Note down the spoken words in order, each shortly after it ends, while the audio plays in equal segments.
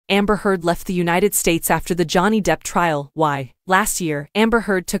Amber Heard left the United States after the Johnny Depp trial. Why? Last year, Amber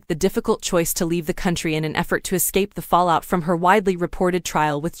Heard took the difficult choice to leave the country in an effort to escape the fallout from her widely reported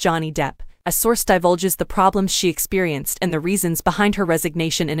trial with Johnny Depp. A source divulges the problems she experienced and the reasons behind her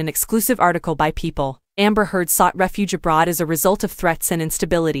resignation in an exclusive article by People. Amber Heard sought refuge abroad as a result of threats and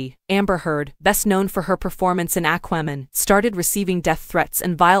instability. Amber Heard, best known for her performance in Aquaman, started receiving death threats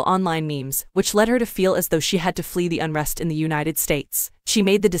and vile online memes, which led her to feel as though she had to flee the unrest in the United States. She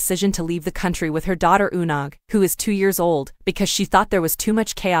made the decision to leave the country with her daughter Unag, who is 2 years old, because she thought there was too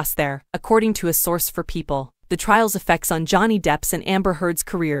much chaos there, according to a source for People. The trial's effects on Johnny Depp's and Amber Heard's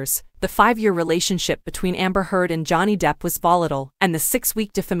careers. The 5-year relationship between Amber Heard and Johnny Depp was volatile, and the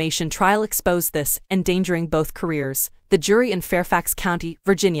 6-week defamation trial exposed this, endangering both careers. The jury in Fairfax County,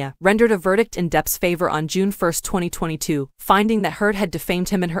 Virginia, rendered a verdict in Depp's favor on June 1, 2022, finding that Heard had defamed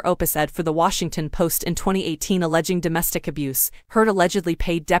him in her op-ed for The Washington Post in 2018 alleging domestic abuse. Heard allegedly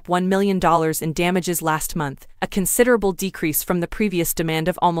paid Depp $1 million in damages last month, a considerable decrease from the previous demand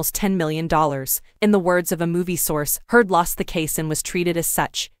of almost $10 million. In the words of a movie source, Heard lost the case and was treated as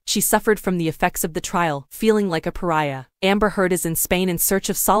such. She suffered from the effects of the trial, feeling like a pariah. Amber Heard is in Spain in search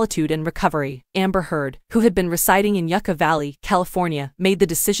of solitude and recovery. Amber Heard, who had been residing in Yucca Valley, California, made the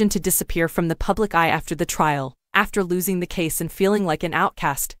decision to disappear from the public eye after the trial. After losing the case and feeling like an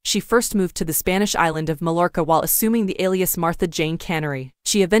outcast, she first moved to the Spanish island of Mallorca while assuming the alias Martha Jane Canary.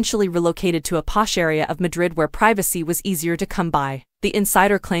 She eventually relocated to a posh area of Madrid where privacy was easier to come by. The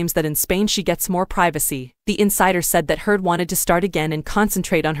Insider claims that in Spain she gets more privacy. The Insider said that Heard wanted to start again and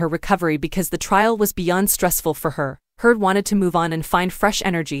concentrate on her recovery because the trial was beyond stressful for her. Heard wanted to move on and find fresh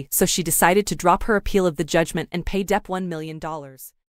energy, so she decided to drop her appeal of the judgment and pay Depp $1 million.